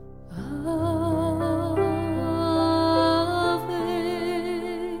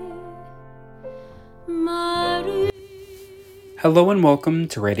Hello and welcome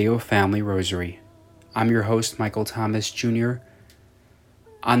to Radio Family Rosary. I'm your host, Michael Thomas Jr.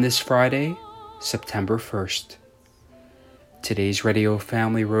 On this Friday, September 1st. Today's Radio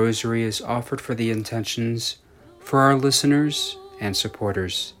Family Rosary is offered for the intentions for our listeners and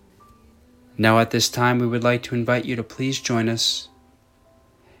supporters. Now at this time, we would like to invite you to please join us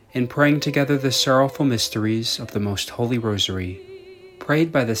in praying together the sorrowful mysteries of the Most Holy Rosary,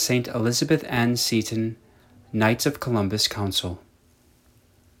 prayed by the St. Elizabeth Ann Seton Knights of Columbus Council.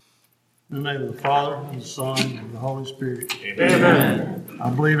 In the name of the Father, and the Son, and the Holy Spirit. Amen. I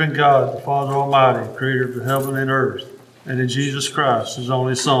believe in God, the Father Almighty, creator of the heaven and earth, and in Jesus Christ, his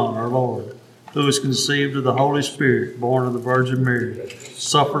only Son, our Lord, who was conceived of the Holy Spirit, born of the Virgin Mary,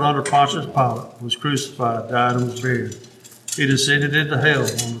 suffered under Pontius Pilate, was crucified, died, and was buried. He descended into hell.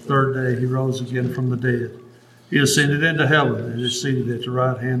 On the third day he rose again from the dead. He ascended into heaven and is seated at the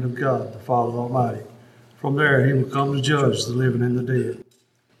right hand of God, the Father Almighty. From there he will come to judge the living and the dead.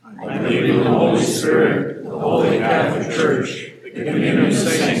 I believe in the Holy Spirit, the Holy Catholic Church, the communion of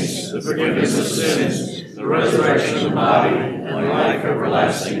saints, the forgiveness of sins, the resurrection of the body, and life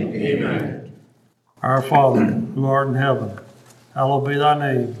everlasting. Amen. Our Father, who art in heaven, hallowed be thy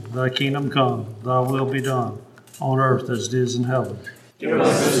name. Thy kingdom come, thy will be done, on earth as it is in heaven. Give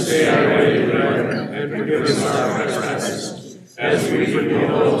us this day our daily bread, and forgive us our trespasses, as we forgive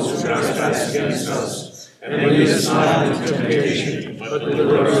those who trespass against us. And lead us not into temptation, but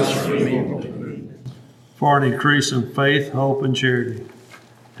deliver us from evil. For an increase in faith, hope, and charity.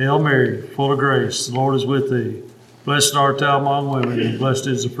 Hail Mary, full of grace, the Lord is with thee. Blessed art thou among women, and blessed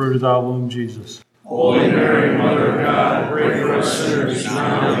is the fruit of thy womb, Jesus. Holy Mary, Mother of God, pray for us sinners,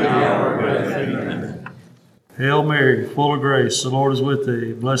 now and at the hour of our death. Amen. Hail Mary, full of grace, the Lord is with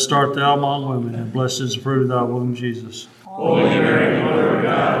thee. Blessed art thou among women, and blessed is the fruit of thy womb, Jesus. Holy Mary, Mother of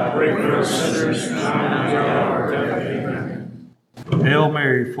God, pray for us sinners, now and at the hour of our death. Amen. Hail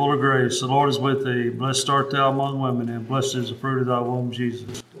Mary, full of grace, the Lord is with thee. Blessed art thou among women, and blessed is the fruit of thy womb,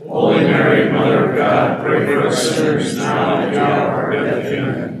 Jesus. Holy Mary, Mother of God, pray for us sinners, now and at the hour of our death.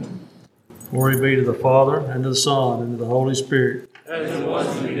 Amen. Glory be to the Father, and to the Son, and to the Holy Spirit. As it was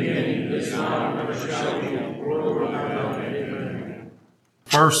in the beginning, is now, and ever shall be, world without end. Amen.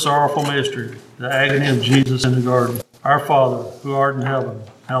 First sorrowful mystery, the agony of Jesus in the garden. Our Father, who art in heaven,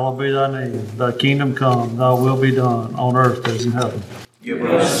 hallowed be thy name. Thy kingdom come, thy will be done, on earth as in heaven. Give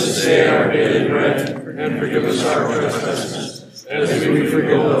us this day our daily bread, and forgive us our trespasses, as we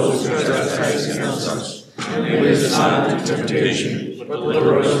forgive those who trespass against us. And lead us not into temptation, but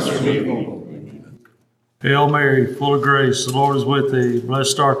deliver us from evil. Hail Mary, full of grace, the Lord is with thee.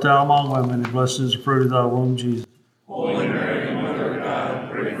 Blessed art thou among women, and blessed is the fruit of thy womb, Jesus. Holy Mary, Mother of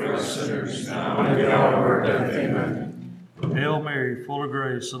God, pray for us sinners, now and at the hour of our death. Amen. Hail Mary, full of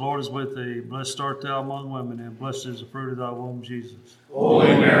grace, the Lord is with thee. Blessed art thou among women, and blessed is the fruit of thy womb, Jesus. Holy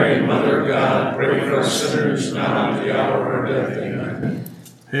Mary, Mother of God, pray for us sinners, now and at the hour of our death. Amen.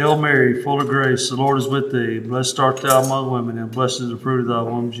 Hail Mary, full of grace, the Lord is with thee. Blessed art thou among women, and blessed is the fruit of thy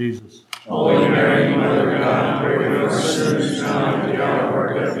womb, Jesus. Holy Mary, Mother of God, pray for us sinners, now and at the hour of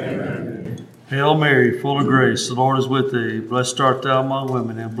our death. Amen. Hail Mary, full of grace, the Lord is with thee. Blessed art thou among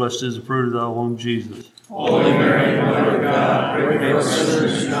women, and blessed is the fruit of thy womb, Jesus. Holy Mary, Mother of God, pray for us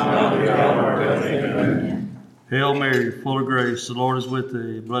sinners, now and at the hour of our death. Amen. Hail Mary, full of grace, the Lord is with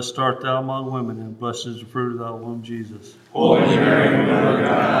thee. Blessed art thou among women, and blessed is the fruit of thy womb, Jesus. Holy Mary, Mother of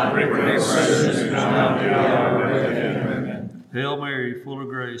God, pray for us sinners, now and at the hour of our death. Amen. Hail Mary, full of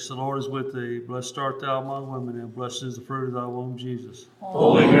grace, the Lord is with thee. Blessed art thou among women, and blessed is the fruit of thy womb, Jesus.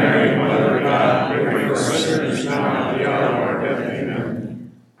 Holy Mary, Mother of God, pray for us sinners, now and at the hour of our death.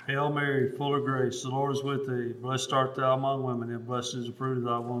 Amen. Hail Mary, full of grace, the Lord is with thee. Blessed art thou among women, and blessed is the fruit of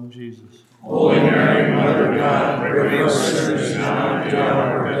thy womb, Jesus. Holy Mary, Mother of God, pray for us sinners, now and at the hour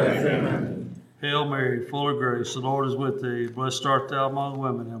of our death. Amen. Hail Mary, full of grace, the Lord is with thee. Blessed art thou among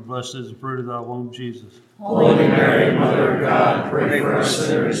women, and blessed is the fruit of thy womb, Jesus. Holy Mary, Mother of God, pray for us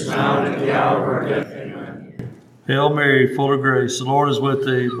sinners, now and at the hour of our death. Amen. Hail Mary, full of grace, the Lord is with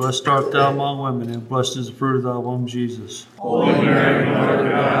thee. Blessed art thou among women, and blessed is the fruit of thy womb, Jesus. Holy Mary, Mother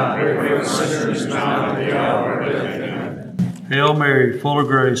of God, pray for us sinners, now and at the hour of our death. Amen. Hail Mary, full of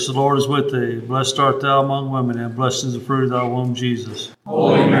grace, the Lord is with thee. Blessed art thou among women, and blessed is the fruit of thy womb, Jesus.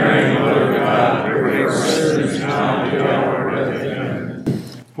 Holy Mary, Mother of God, pray for us sinners, now and at the hour of our death.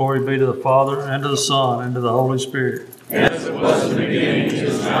 Amen. Glory be to the Father, and to the Son, and to the Holy Spirit. As it was in the beginning,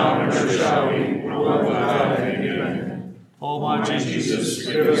 is now, and ever shall be, world without end. Amen. O my Jesus,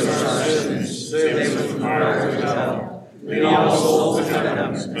 forgive us our sins, save us from the fires of hell. Lead all souls to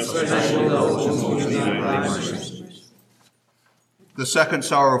heaven, especially those who most need thy mercy. The second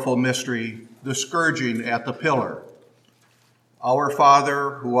sorrowful mystery, the scourging at the pillar. Our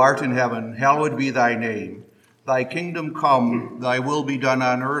Father, who art in heaven, hallowed be thy name. Thy kingdom come, thy will be done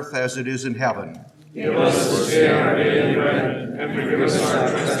on earth as it is in heaven. Give us this day our daily bread, and forgive us our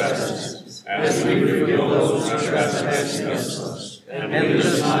trespasses, as we forgive those who trespass against us. And lead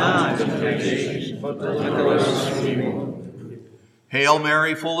us not into temptation, but deliver us from evil. Hail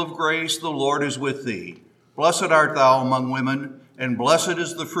Mary, full of grace, the Lord is with thee. Blessed art thou among women, and blessed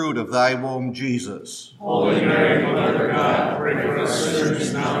is the fruit of thy womb, Jesus. Holy Mary, Mother of God, pray for us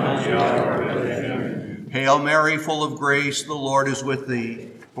sinners now and at the hour of our death. Amen. Hail Mary, full of grace, the Lord is with thee.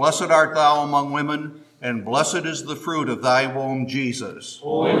 Blessed art thou among women, and blessed is the fruit of thy womb, Jesus.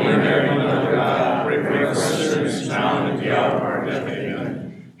 Holy Mary, Mother of God, pray for us sinners now and at the hour of our death.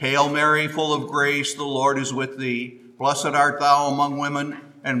 Amen. Hail Mary, full of grace, the Lord is with thee. Blessed art thou among women,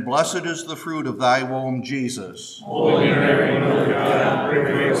 and blessed is the fruit of thy womb, Jesus. Holy Mary, Mother of God, pray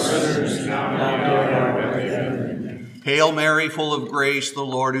for us sinners now and at the hour of our death. Amen. Hail Mary, full of grace, the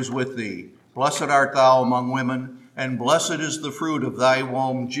Lord is with thee. Blessed art thou among women, and blessed is the fruit of thy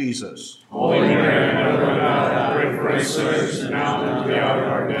womb, Jesus. Holy Mary, Mother of God, pray for us sinners now and at the hour of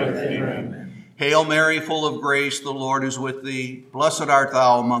our death. Amen. Hail Mary, full of grace, the Lord is with thee. Blessed art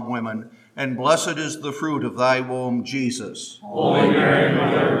thou among women, and blessed is the fruit of thy womb, Jesus. Holy Mary,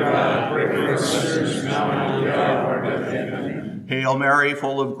 Mother of God, pray for us sinners now and at the hour of our death. Amen. Hail Mary,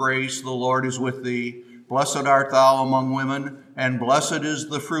 full of grace, the Lord is with thee. Blessed art thou among women, and blessed is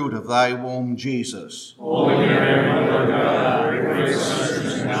the fruit of thy womb, Jesus. Holy Mary, Mother of God, pray for us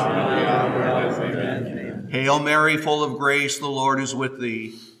sinners now and at the hour of our death. Amen. Hail Mary, full of grace, the Lord is with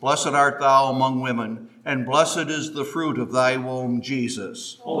thee. Blessed art thou among women, and blessed is the fruit of thy womb,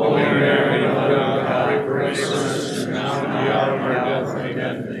 Jesus. Holy Mary, Mother of God, pray for us sinners now and at the hour of our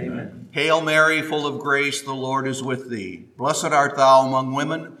death. Amen. Hail Mary, full of grace, the Lord is with thee. Blessed art thou among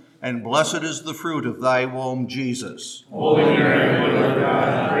women, and blessed is the fruit of thy womb, Jesus. Holy Mary, Mother of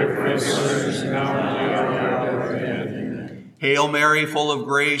God, pray for us sinners now and at the hour of our death. Amen. Hail Mary, full of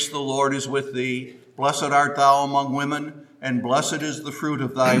grace, the Lord is with thee. Blessed art thou among women, and blessed is the fruit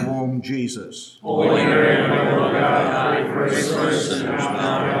of thy womb, Jesus. Holy Mary, Mother of God, pray for us sinners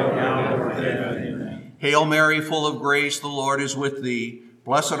now and at the hour of our death. Amen. Hail Mary, full of grace, the Lord is with thee.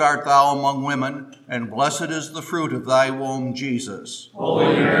 Blessed art thou among women, and blessed is the fruit of thy womb, Jesus. Holy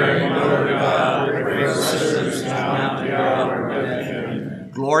Mary, Mother of God, pray for us sinners now and at the hour of our death. Amen.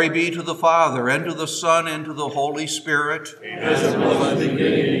 Glory be to the Father, and to the Son, and to the Holy Spirit. As it was in the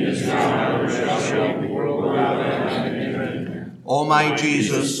beginning, is now, and ever shall be, world without end. Amen. O my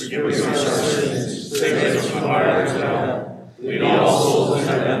Jesus, forgive us our sins, save us from the fire of hell. Lead all souls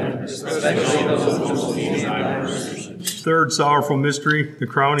to heaven, especially those who most need thy mercy. Third sorrowful mystery, the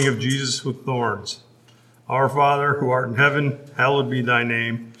crowning of Jesus with thorns. Our Father, who art in heaven, hallowed be thy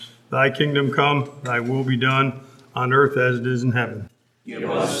name. Thy kingdom come, thy will be done, on earth as it is in heaven. Give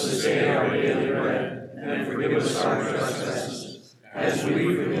us this day our daily bread, and forgive us our trespasses, as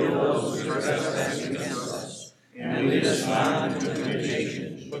we forgive those who trespass against us. And lead us not into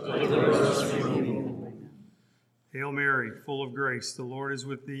temptation, but deliver us from evil. Hail Mary, full of grace, the Lord is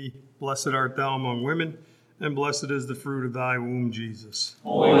with thee. Blessed art thou among women, and blessed is the fruit of thy womb, Jesus.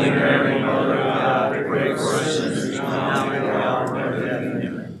 Holy Mary, Mother of God, pray for us sinners now and at the hour of our death.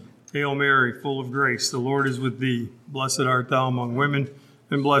 Amen. Hail Mary, full of grace, the Lord is with thee. Blessed art thou among women,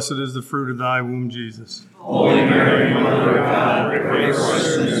 and blessed is the fruit of thy womb, Jesus. Holy Mary, Mother of God, pray for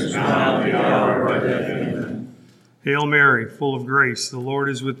us sinners now and at the hour of our death. Amen. Hail Mary, full of grace, the Lord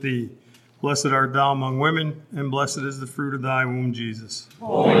is with thee. Blessed art thou among women, and blessed is the fruit of thy womb, Jesus.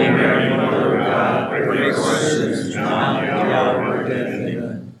 Holy Mary, Mother of God, pray for us sinners now and at the hour of our death.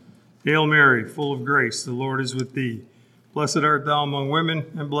 Amen. Hail Mary, full of grace, the Lord is with thee. Blessed art thou among women,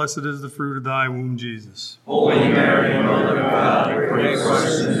 and blessed is the fruit of thy womb, Jesus. Holy Mary, Mother of God, pray for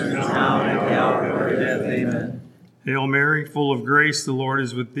us sinners now and at the hour of our death. Amen. Hail Mary, full of grace, the Lord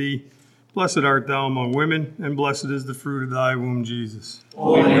is with thee. Blessed art thou among women, and blessed is the fruit of thy womb, Jesus.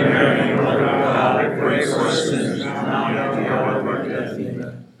 Holy Mary, Mother of God, pray for us sinners now and at the hour of our death.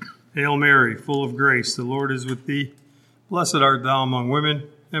 Amen. Hail Mary, full of grace, the Lord is with thee. Blessed art thou among women,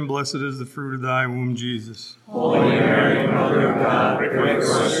 and blessed is the fruit of thy womb, Jesus. Holy Mary, Mother of God, pray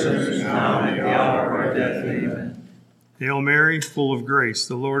for us sinners now and at the hour of our death. Amen. Hail Mary, full of grace,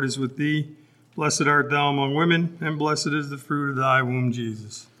 the Lord is with thee. Blessed art thou among women, and blessed is the fruit of thy womb,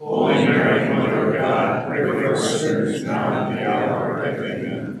 Jesus. Holy Mary, Mother of God, pray for us sinners now and at the hour of our death.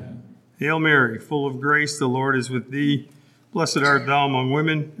 Amen. Hail Mary, full of grace, the Lord is with thee. Blessed art thou among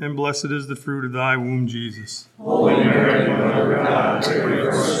women, and blessed is the fruit of thy womb, Jesus. Holy Mary, Mother of God, pray for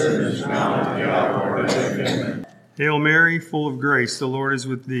us sinners now and at the hour of our death. Amen. Hail Mary, full of grace, the Lord is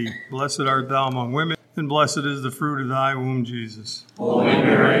with thee. Blessed art thou among women, and blessed is the fruit of thy womb, Jesus. Holy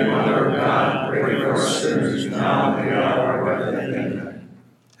Mary, Mother of God, pray for us sinners now and at the hour of our death. Amen.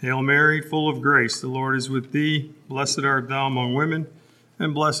 Hail Mary, full of grace, the Lord is with thee. Blessed art thou among women,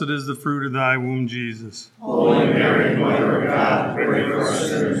 and blessed is the fruit of thy womb, Jesus. Holy Mary, Mother of God, pray for us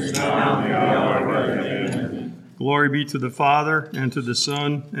sinners now and at the hour of our death. Amen. Glory be to the Father, and to the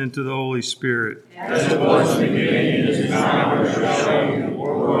Son, and to the Holy Spirit. As it was in the beginning, is now, and ever shall be,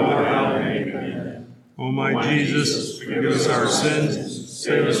 world without end. Amen. O my Jesus, forgive us our sins,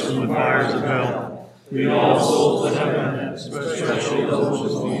 save us from the fires of hell. Lead all souls to heaven, especially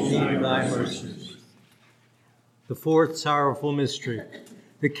those who need thy mercy. The fourth sorrowful mystery,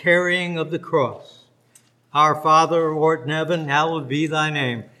 the carrying of the cross. Our Father, who art in heaven, hallowed be thy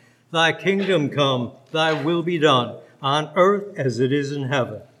name. Thy kingdom come, thy will be done, on earth as it is in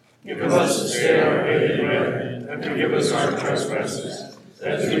heaven. Give us this day our daily bread, and forgive us our trespasses,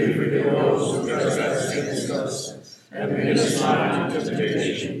 as we forgive those who trespass against us. And lead us not into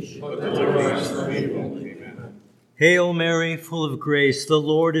temptation, but deliver us from evil. Amen. Hail Mary, full of grace, the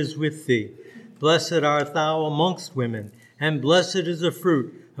Lord is with thee. Blessed art thou amongst women, and blessed is the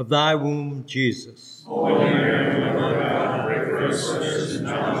fruit of thy womb, Jesus. Holy Mary, Mother of God, pray for us sinners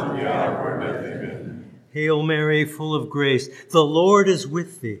now and at the hour of our death. Amen. Hail Mary, full of grace, the Lord is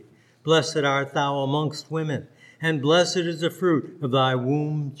with thee. Blessed art thou amongst women, and blessed is the fruit of thy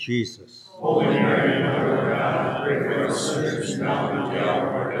womb, Jesus. Holy Mary, Mother of God, pray for us sinners now and at the hour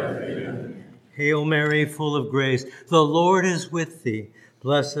of our death. Amen. Hail Mary, full of grace, the Lord is with thee.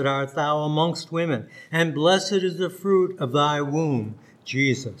 Blessed art thou amongst women, and blessed is the fruit of thy womb,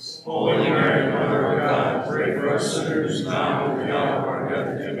 Jesus. Holy Mary, Mother of God, pray for us sinners now and at the hour of our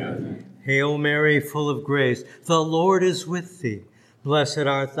death. Amen. Hail Mary, full of grace, the Lord is with thee. Blessed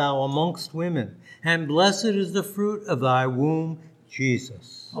art thou amongst women, and blessed is the fruit of thy womb,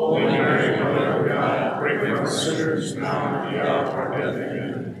 Jesus. Holy Mary, Mother of God, pray for us sinners now and at the hour of our death.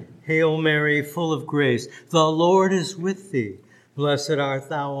 Amen. Hail Mary, full of grace, the Lord is with thee. Blessed art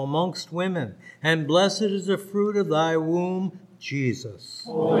thou amongst women, and blessed is the fruit of thy womb, Jesus.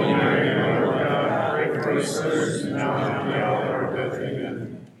 Holy Mary, Mother of God, pray for us sinners now and at the hour of our death.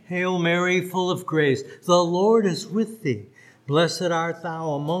 Amen. Hail Mary, full of grace, the Lord is with thee. Blessed art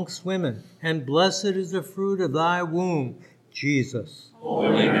thou amongst women, and blessed is the fruit of thy womb, Jesus.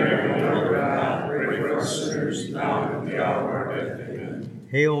 Holy Mary, Mother of God, pray for us sinners now and at the hour of our death. Amen.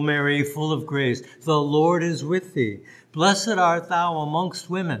 Hail Mary, full of grace, the Lord is with thee. Blessed art thou amongst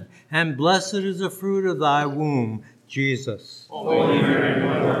women, and blessed is the fruit of thy womb, Jesus. Holy Mary,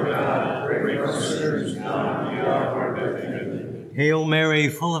 Mother of God, pray for us sinners now and at the hour of our death. Amen. Hail Mary,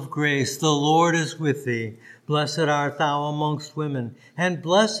 full of grace, the Lord is with thee. Blessed art thou amongst women, and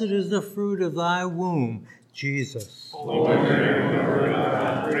blessed is the fruit of thy womb, Jesus. Holy Mary, Mother of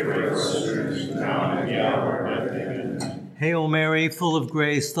God, pray for us sinners now and at the hour of our death. Amen. Hail Mary, full of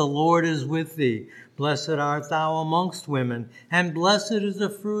grace, the Lord is with thee. Blessed art thou amongst women, and blessed is the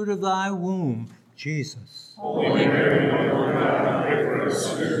fruit of thy womb, Jesus. Holy Mary, Mother of God, pray for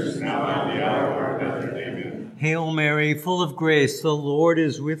us sinners now and at the hour of our death. Amen. Hail Mary, full of grace, the Lord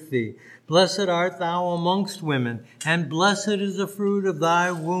is with thee. Blessed art thou amongst women, and blessed is the fruit of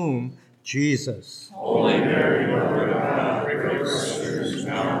thy womb, Jesus. Holy Mary, Mother of God, pray for us sinners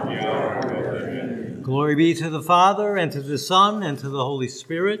now and at the hour of our death. Amen. Glory be to the Father, and to the Son, and to the Holy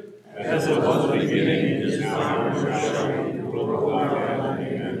Spirit. As it was in the beginning, is now, and ever shall be, world without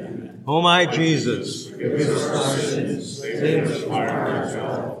end. Amen. O my Jesus, Forgive us our sins, save us from fire and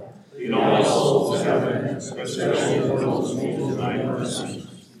hell. Lead all souls to heaven, especially those who need thy mercy.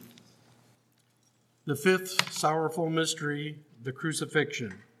 The fifth sorrowful mystery, the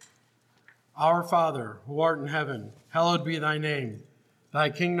crucifixion. Our Father, who art in heaven, hallowed be thy name. Thy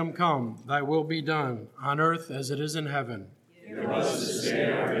kingdom come, thy will be done, on earth as it is in heaven. Give us this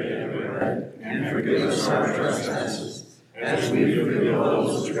day our daily bread, and forgive us our trespasses, as we forgive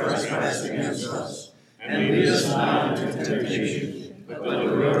those who trespass against us. And lead us not into temptation, but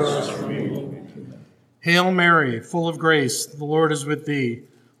deliver us from evil. Hail Mary, full of grace, the Lord is with thee.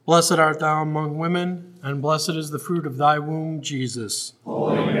 Blessed art thou among women, and blessed is the fruit of thy womb, Jesus.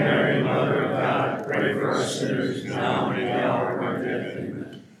 Holy Mary, Mother of God, pray for us sinners now and at the hour of our death.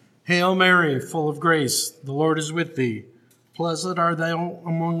 Amen. Hail Mary, full of grace, the Lord is with thee. Blessed art thou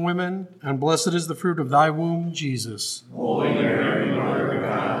among women, and blessed is the fruit of thy womb, Jesus. Holy Mary, Mother of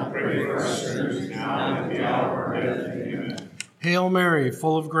God, pray for us sinners now and at the hour of our death. Amen. Hail Mary,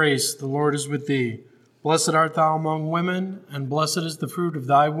 full of grace, the Lord is with thee. Blessed art thou among women, and blessed is the fruit of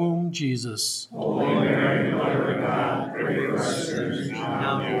thy womb, Jesus. Holy Mary, Mother of God, pray for us sinners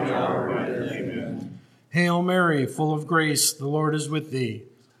now and at the hour of our death. Amen. Hail Mary, full of grace, the Lord is with thee.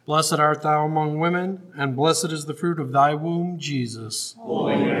 Blessed art thou among women, and blessed is the fruit of thy womb, Jesus.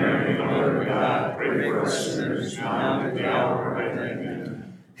 Holy Mary, Mother of God, pray for us sinners, now and at the hour of our death.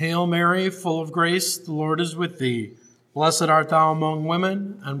 Amen. Hail Mary, full of grace, the Lord is with thee. Blessed art thou among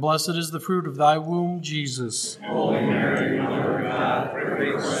women, and blessed is the fruit of thy womb, Jesus. Holy Mary, Mother of God,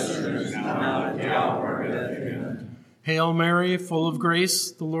 pray for us sinners, now and at the hour of our death. Amen. Hail Mary, full of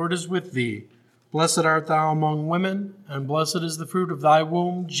grace, the Lord is with thee. Blessed art thou among women, and blessed is the fruit of thy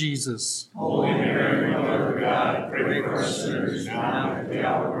womb, Jesus. Holy Mary, Mother of God, pray for us sinners, now and at the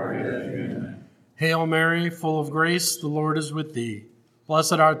hour of our death. Amen. Hail Mary, full of grace, the Lord is with thee.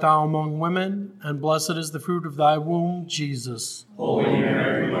 Blessed art thou among women, and blessed is the fruit of thy womb, Jesus. Holy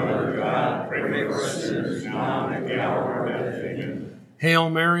Mary, Mother of God, pray for us sinners, now and at the hour of our death. Amen. Hail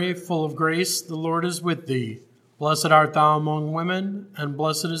Mary, full of grace, the Lord is with thee. Blessed art thou among women, and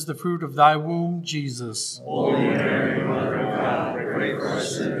blessed is the fruit of thy womb, Jesus. Holy Mary, Mother of God, pray for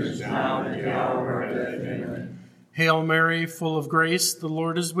us sinners, now and at the hour of our death. Amen. Hail Mary, full of grace, the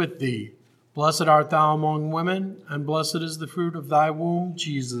Lord is with thee. Blessed art thou among women, and blessed is the fruit of thy womb,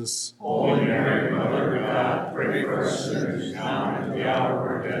 Jesus. Holy Mary, Mother of God, pray for us sinners, now and at the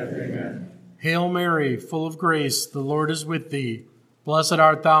hour of our death. Amen. Hail Mary, full of grace, the Lord is with thee. Blessed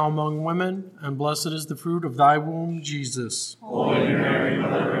art thou among women, and blessed is the fruit of thy womb, Jesus. Holy Mary,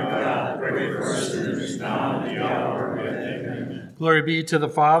 Mother of God, pray for us sinners, now and at the hour of our death. Amen. Glory be to the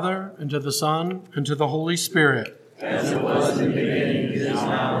Father, and to the Son, and to the Holy Spirit. As it was in the beginning, is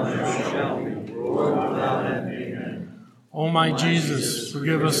now, and ever shall be, world without end. Amen. O my Jesus,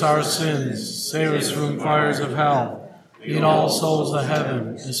 forgive us our sins, save us from fires of hell, lead all souls to heaven,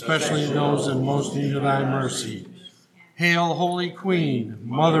 especially those in most need of thy mercy. Hail, Holy Queen,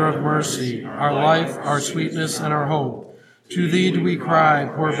 Mother of mercy, our life, our sweetness, and our hope. To thee do we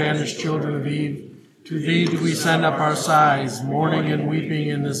cry, poor banished children of Eve. To thee do we send up our sighs, mourning and weeping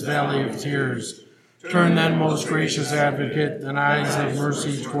in this valley of tears. Turn then, most gracious Advocate, thine eyes of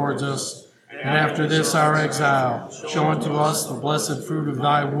mercy towards us, and after this our exile, show unto us the blessed fruit of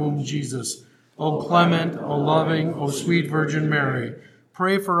thy womb, Jesus. O clement, O loving, O sweet Virgin Mary,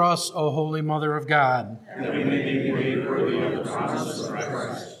 pray for us, O Holy Mother of God. That we may be made worthy of the promises of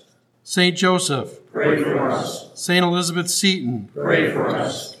Christ. Saint Joseph, Pray for us. Saint Elizabeth Seton, Pray for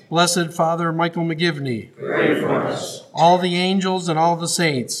us. Blessed Father Michael McGivney, Pray for us. all the angels and all the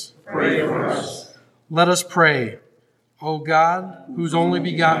saints, Pray for us. let us pray. O God, whose only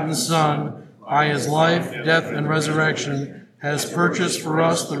begotten Son, by his life, death, and resurrection, has purchased for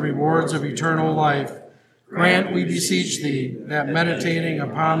us the rewards of eternal life, grant, we beseech thee, that meditating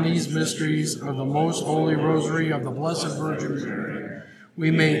upon these mysteries of the most holy rosary of the Blessed Virgin Mary,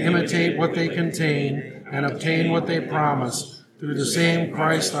 we may imitate what they contain and obtain what they promise, through the same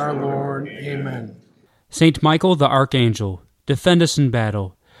Christ our Lord. Amen. Saint Michael the Archangel, defend us in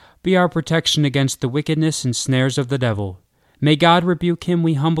battle. Be our protection against the wickedness and snares of the devil. May God rebuke him,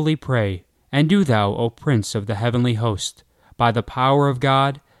 we humbly pray. And do thou, O Prince of the heavenly host, by the power of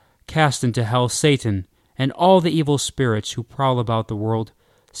God, cast into hell Satan and all the evil spirits who prowl about the world,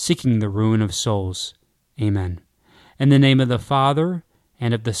 seeking the ruin of souls. Amen. In the name of the Father,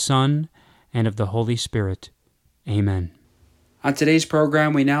 and of the Son, and of the Holy Spirit. Amen. On today's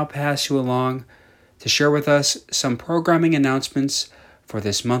program, we now pass you along to share with us some programming announcements for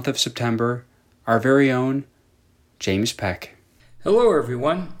this month of September, our very own James Peck. Hello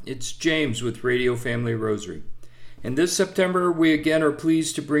everyone, it's James with Radio Family Rosary. And this September, we again are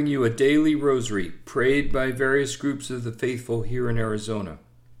pleased to bring you a daily rosary prayed by various groups of the faithful here in Arizona.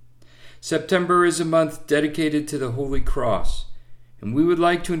 September is a month dedicated to the Holy Cross, and we would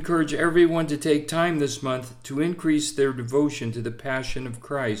like to encourage everyone to take time this month to increase their devotion to the Passion of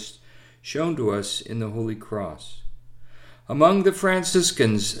Christ shown to us in the Holy Cross. Among the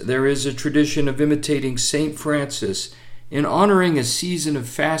Franciscans, there is a tradition of imitating Saint Francis in honoring a season of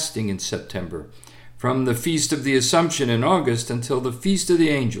fasting in September, from the Feast of the Assumption in August until the Feast of the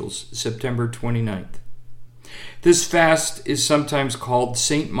Angels, September 29th. This fast is sometimes called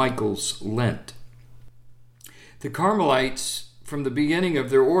St. Michael's Lent. The Carmelites, from the beginning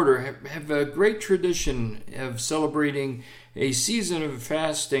of their order, have a great tradition of celebrating a season of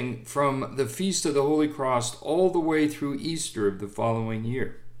fasting from the Feast of the Holy Cross all the way through Easter of the following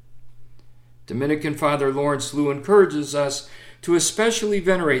year. Dominican Father Lawrence Liu encourages us to especially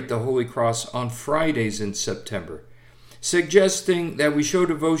venerate the Holy Cross on Fridays in September, suggesting that we show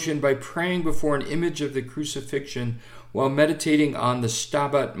devotion by praying before an image of the crucifixion while meditating on the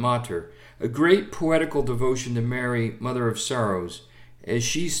Stabat Mater, a great poetical devotion to Mary, Mother of Sorrows, as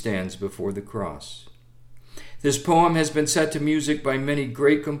she stands before the cross. This poem has been set to music by many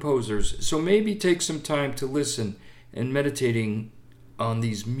great composers, so maybe take some time to listen and meditating on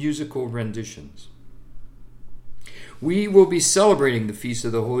these musical renditions. We will be celebrating the Feast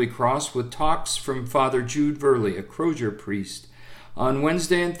of the Holy Cross with talks from Father Jude Verley, a Crozier priest, on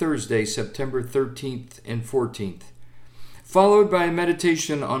Wednesday and Thursday, September 13th and 14th, followed by a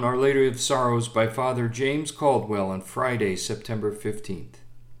meditation on Our Lady of Sorrows by Father James Caldwell on Friday, September 15th.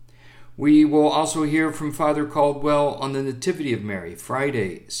 We will also hear from Father Caldwell on the Nativity of Mary,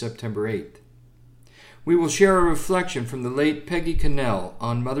 Friday, September 8th. We will share a reflection from the late Peggy Cannell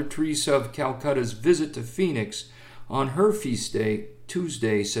on Mother Teresa of Calcutta's visit to Phoenix on her feast day,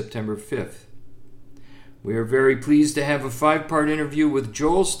 Tuesday, September 5th. We are very pleased to have a 5-part interview with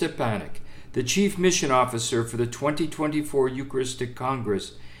Joel Stepanek, the Chief Mission Officer for the 2024 Eucharistic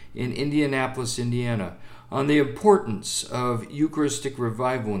Congress in Indianapolis, Indiana, on the importance of Eucharistic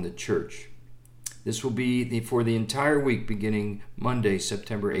revival in the Church. This will be for the entire week beginning Monday,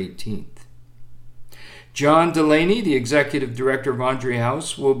 September 18th. John Delaney, the Executive Director of Andre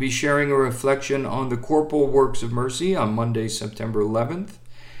House, will be sharing a reflection on the Corporal Works of Mercy on Monday, September 11th.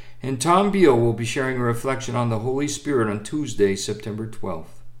 And Tom Beal will be sharing a reflection on the Holy Spirit on Tuesday, September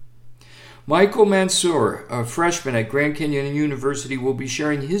 12th. Michael Mansour, a freshman at Grand Canyon University, will be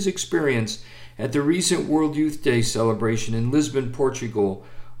sharing his experience at the recent World Youth Day celebration in Lisbon, Portugal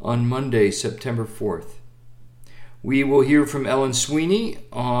on Monday, September 4th. We will hear from Ellen Sweeney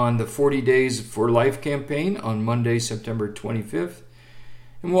on the 40 Days for Life campaign on Monday, September 25th.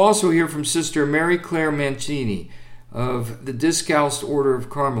 And we'll also hear from Sister Mary Claire Mancini of the Discalced Order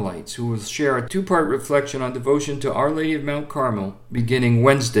of Carmelites, who will share a 2-part reflection on devotion to Our Lady of Mount Carmel beginning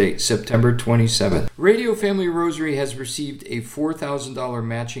Wednesday, September 27th. Radio Family Rosary has received a $4,000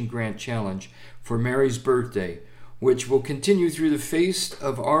 matching grant challenge for Mary's birthday, which will continue through the Feast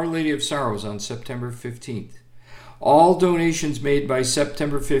of Our Lady of Sorrows on September 15th. All donations made by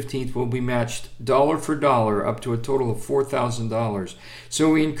September 15th will be matched dollar for dollar up to a total of $4,000. So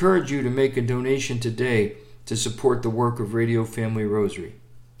we encourage you to make a donation today to support the work of Radio Family Rosary.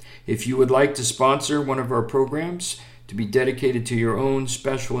 If you would like to sponsor one of our programs to be dedicated to your own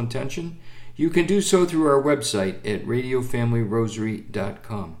special intention, you can do so through our website at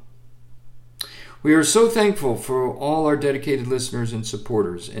radiofamilyrosary.com. We are so thankful for all our dedicated listeners and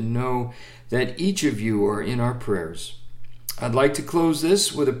supporters and know that each of you are in our prayers. I'd like to close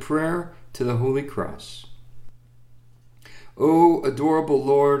this with a prayer to the Holy Cross. O adorable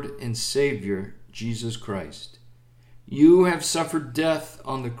Lord and Savior, Jesus Christ, you have suffered death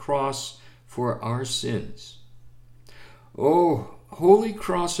on the cross for our sins. O Holy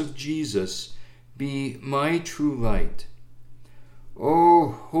Cross of Jesus, be my true light.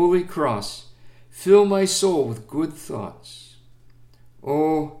 O Holy Cross, fill my soul with good thoughts.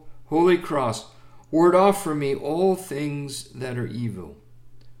 O Holy Cross, ward off from me all things that are evil.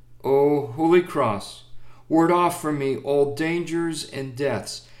 O Holy Cross, ward off from me all dangers and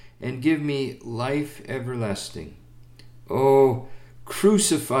deaths, and give me life everlasting. O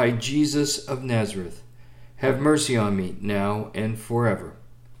crucified Jesus of Nazareth, have mercy on me now and forever.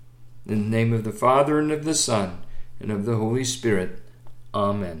 In the name of the Father, and of the Son, and of the Holy Spirit.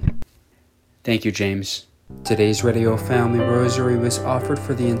 Amen. Thank you, James. Today's Radio Family Rosary was offered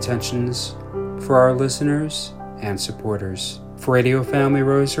for the intentions for our listeners and supporters. For Radio Family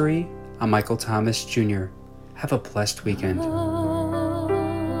Rosary, I'm Michael Thomas Jr. Have a blessed weekend.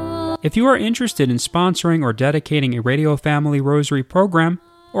 If you are interested in sponsoring or dedicating a Radio Family Rosary program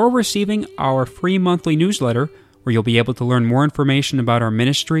or receiving our free monthly newsletter where you'll be able to learn more information about our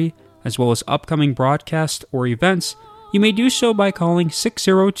ministry as well as upcoming broadcasts or events, you may do so by calling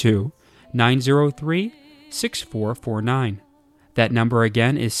 602-903-6449. That number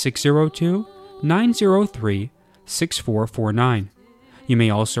again is 602-903-6449. You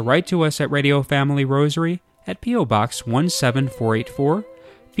may also write to us at Radio Family Rosary at P.O. Box 17484,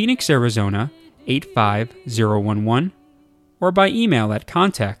 Phoenix, Arizona 85011, or by email at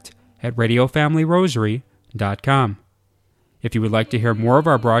contact@radiofamilyrosary.com. If you would like to hear more of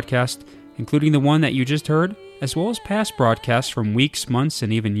our broadcast, including the one that you just heard, as well as past broadcasts from weeks, months,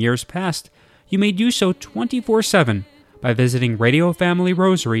 and even years past, you may do so 24/7 by visiting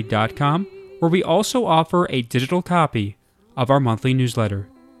radiofamilyrosary.com, where we also offer a digital copy of our monthly newsletter.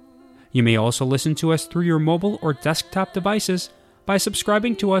 You may also listen to us through your mobile or desktop devices by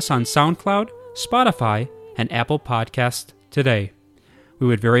subscribing to us on SoundCloud, Spotify, and Apple Podcasts today. We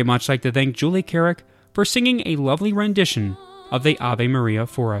would very much like to thank Julie Carrick for singing a lovely rendition of the Ave Maria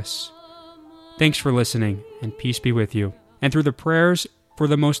for us. Thanks for listening, and peace be with you. And through the prayers for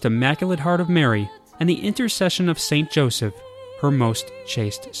the most Immaculate Heart of Mary and the intercession of Saint Joseph, her most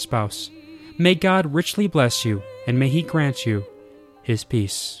chaste spouse, may God richly bless you, and may He grant you His peace.